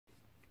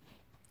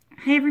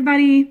Hi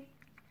everybody.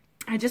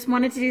 I just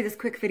wanted to do this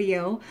quick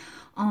video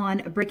on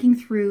breaking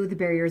through the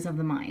barriers of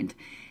the mind.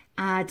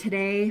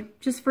 Today,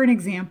 just for an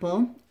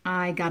example,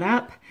 I got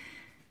up.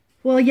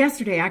 Well,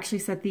 yesterday I actually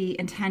set the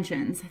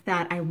intentions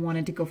that I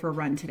wanted to go for a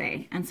run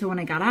today. And so when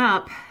I got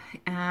up,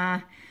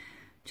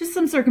 just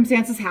some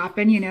circumstances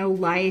happened,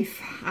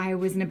 life. I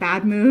was in a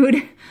bad mood.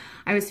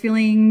 I was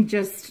feeling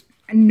just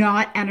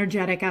not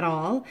energetic at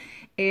all.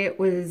 It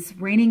was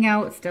raining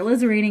out, still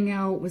is raining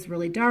out, it was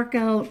really dark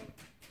out.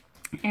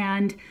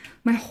 And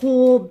my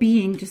whole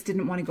being just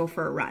didn't want to go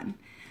for a run.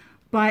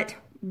 But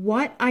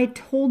what I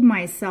told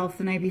myself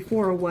the night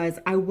before was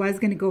I was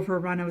going to go for a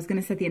run. I was going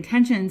to set the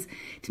intentions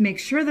to make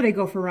sure that I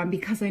go for a run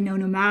because I know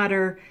no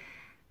matter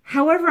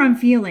however I'm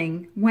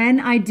feeling, when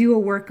I do a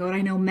workout,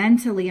 I know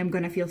mentally I'm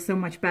going to feel so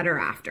much better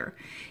after.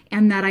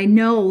 And that I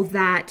know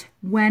that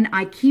when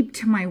I keep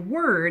to my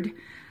word,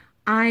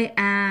 I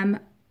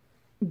am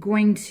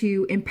going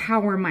to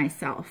empower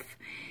myself.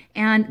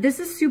 And this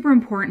is super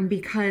important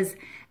because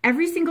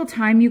every single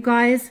time, you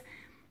guys,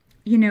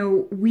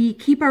 we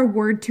keep our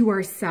word to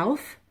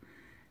ourselves.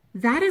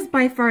 That is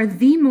by far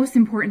the most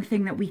important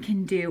thing that we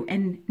can do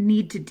and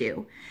need to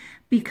do.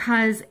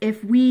 Because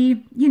if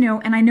we,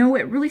 and I know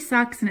it really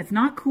sucks and it's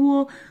not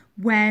cool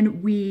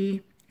when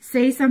we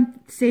say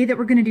that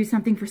we're going to do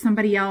something for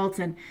somebody else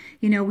and,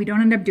 we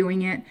don't end up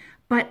doing it.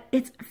 But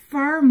it's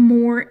far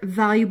more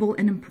valuable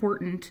and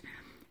important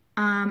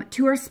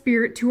to our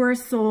spirit, to our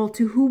soul,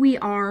 to who we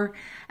are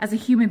as a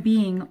human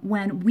being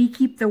when we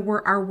keep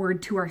our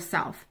word to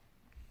ourselves.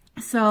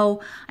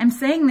 So I'm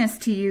saying this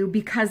to you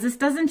because this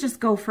doesn't just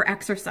go for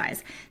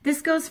exercise.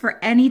 This goes for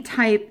any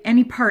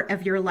part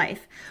of your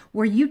life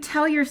where you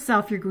tell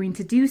yourself you're going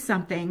to do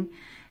something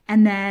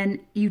and then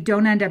you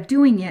don't end up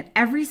doing it.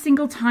 Every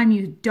single time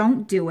you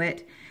don't do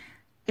it,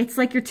 it's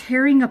like you're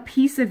tearing a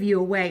piece of you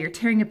away. You're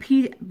tearing a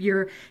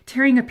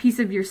piece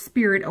of your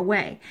spirit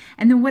away.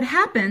 And then what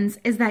happens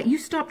is that you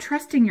stop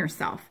trusting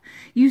yourself.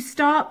 You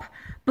stop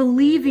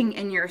believing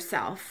in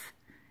yourself.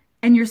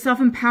 And your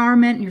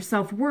self-empowerment and your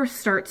self-worth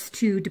starts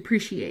to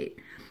depreciate.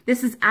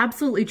 This is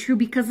absolutely true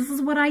because this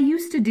is what I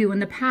used to do in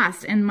the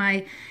past, in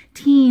my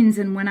teens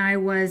and when I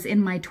was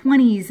in my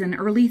 20s and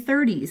early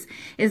 30s,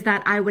 is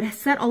that I would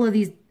set all of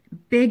these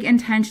big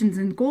intentions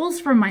and goals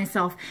for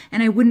myself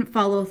and I wouldn't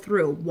follow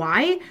through.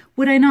 Why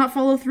would I not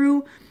follow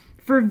through?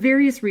 For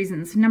various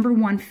reasons. Number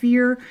one,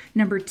 fear.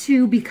 Number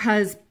two,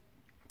 because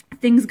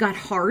things got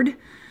hard.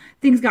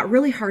 Things got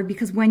really hard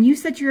because when you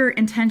set your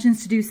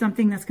intentions to do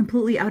something that's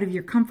completely out of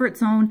your comfort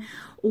zone,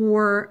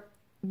 or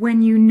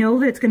when you know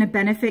that it's going to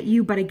benefit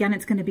you, but again,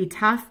 it's going to be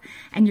tough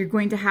and you're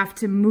going to have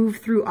to move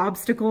through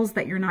obstacles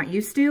that you're not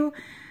used to,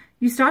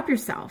 you stop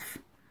yourself.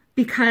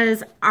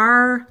 Because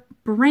our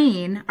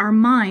brain, our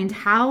mind,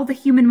 how the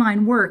human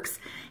mind works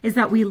is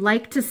that we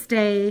like to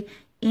stay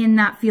in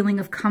that feeling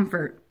of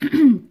comfort.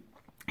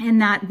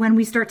 And that when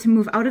we start to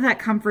move out of that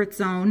comfort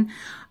zone,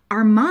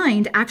 our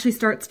mind actually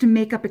starts to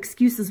make up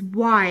excuses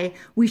why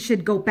we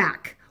should go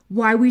back,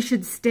 why we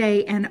should stay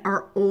in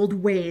our old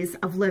ways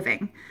of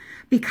living,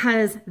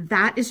 because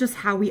that is just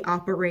how we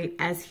operate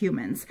as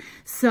humans.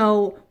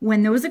 So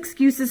when those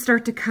excuses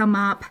start to come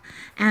up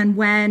and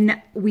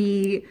when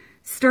we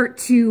start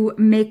to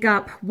make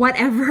up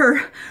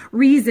whatever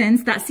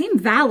reasons that seem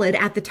valid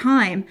at the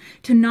time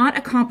to not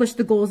accomplish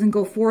the goals and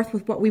go forth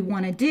with what we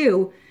want to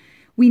do,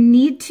 we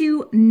need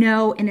to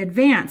know in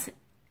advance,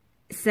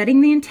 setting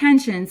the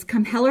intentions,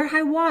 come hell or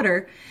high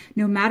water,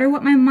 no matter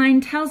what my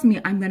mind tells me,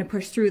 I'm going to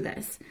push through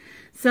this.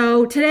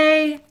 So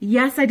today,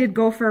 yes, I did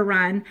go for a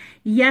run.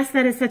 Yes,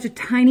 that is such a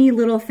tiny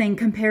little thing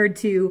compared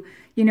to,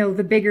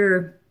 the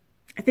bigger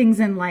things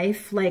in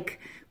life like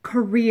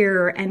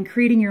career and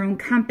creating your own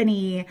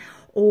company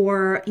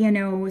or,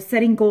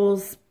 setting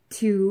goals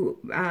to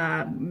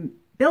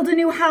build a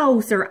new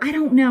house, or I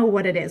don't know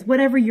what it is,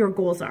 whatever your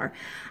goals are.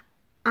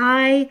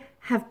 I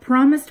have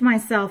promised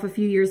myself a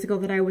few years ago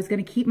that I was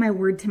going to keep my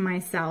word to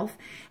myself.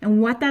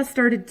 And what that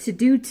started to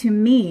do to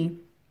me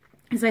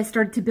is I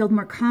started to build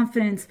more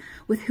confidence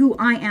with who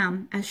I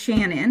am as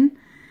Shannon.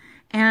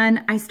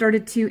 And I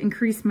started to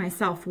increase my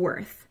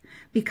self-worth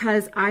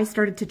because I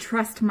started to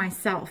trust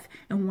myself.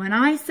 And when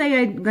I say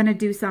I'm going to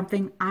do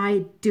something,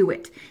 I do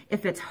it.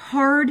 If it's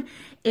hard,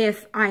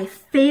 if I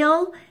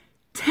fail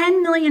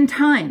 10 million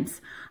times,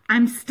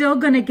 I'm still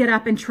going to get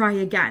up and try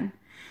again.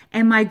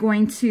 Am I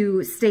going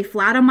to stay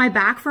flat on my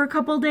back for a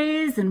couple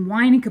days and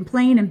whine and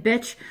complain and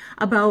bitch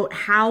about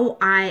how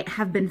I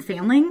have been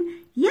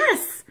failing?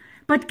 Yes.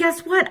 But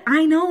guess what?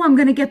 I know I'm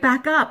going to get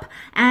back up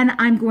and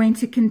I'm going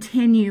to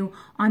continue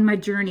on my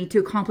journey to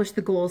accomplish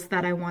the goals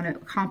that I want to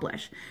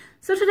accomplish.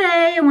 So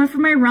today I went for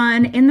my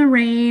run in the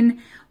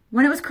rain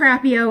when it was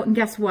crappy out, and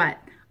guess what?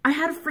 I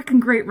had a freaking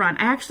great run.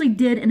 I actually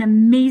did an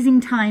amazing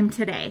time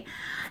today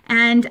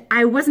and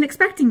I wasn't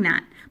expecting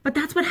that. But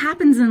that's what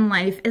happens in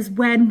life is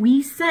when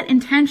we set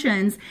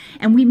intentions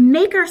and we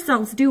make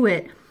ourselves do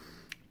it.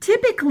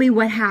 Typically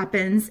what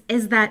happens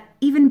is that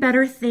even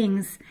better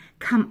things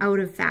come out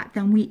of that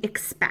than we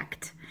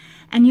expect.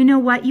 And you know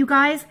what, you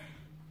guys?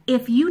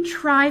 if you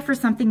try for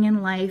something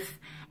in life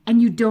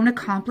and you don't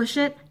accomplish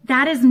it,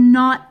 that is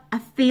not a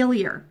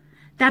failure.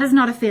 That is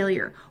not a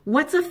failure.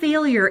 What's a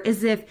failure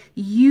is if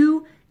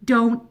you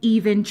don't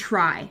even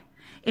try.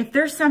 If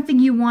there's something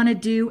you want to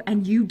do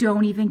and you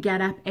don't even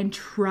get up and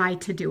try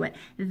to do it,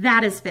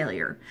 that is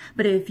failure.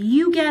 But if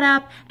you get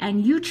up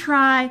and you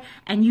try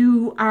and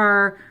you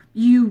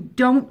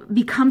don't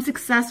become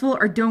successful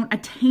or don't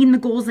attain the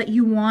goals that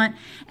you want,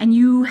 and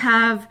you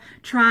have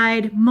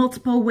tried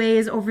multiple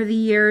ways over the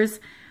years,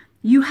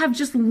 you have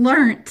just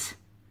learned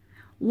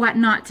what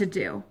not to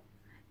do.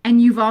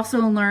 And you've also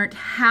learned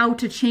how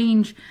to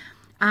change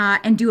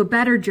and do a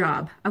better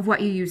job of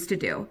what you used to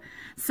do.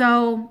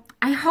 So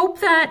I hope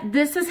that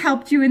this has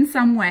helped you in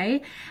some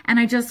way. And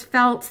I just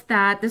felt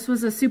that this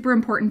was a super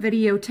important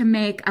video to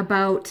make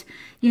about,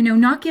 you know,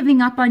 not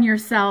giving up on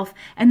yourself,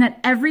 and that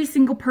every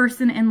single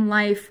person in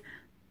life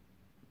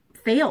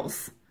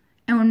fails.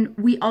 And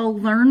we all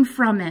learn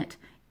from it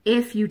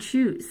if you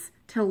choose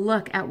to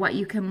look at what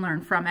you can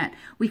learn from it.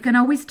 We can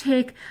always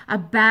take a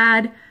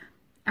bad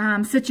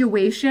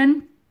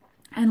situation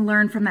and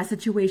learn from that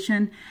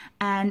situation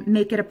and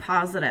make it a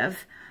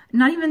positive.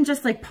 Not even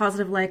just like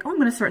positive, like, oh, I'm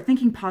going to start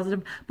thinking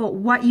positive, but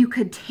what you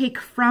could take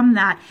from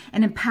that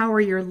and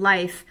empower your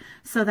life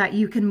so that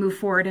you can move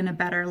forward in a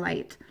better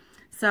light.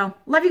 So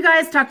love you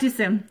guys. Talk to you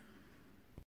soon.